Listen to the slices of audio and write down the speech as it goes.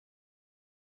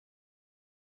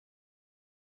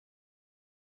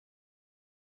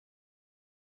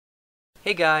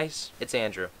Hey guys, it's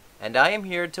Andrew, and I am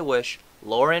here to wish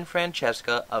Lauren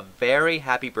Francesca a very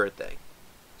happy birthday.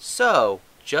 So,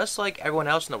 just like everyone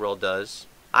else in the world does,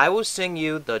 I will sing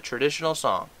you the traditional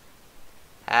song.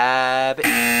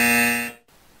 Happy...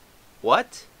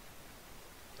 What?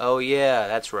 Oh yeah,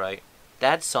 that's right.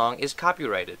 That song is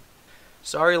copyrighted.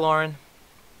 Sorry, Lauren.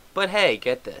 But hey,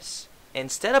 get this.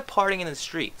 Instead of partying in the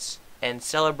streets and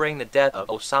celebrating the death of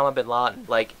Osama Bin Laden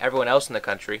like everyone else in the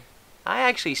country, I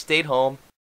actually stayed home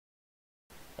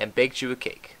and baked you a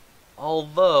cake.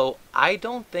 Although, I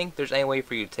don't think there's any way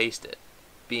for you to taste it,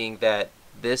 being that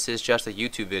this is just a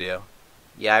YouTube video.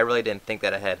 Yeah, I really didn't think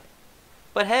that ahead.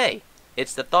 But hey,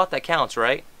 it's the thought that counts,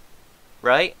 right?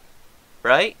 Right?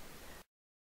 Right?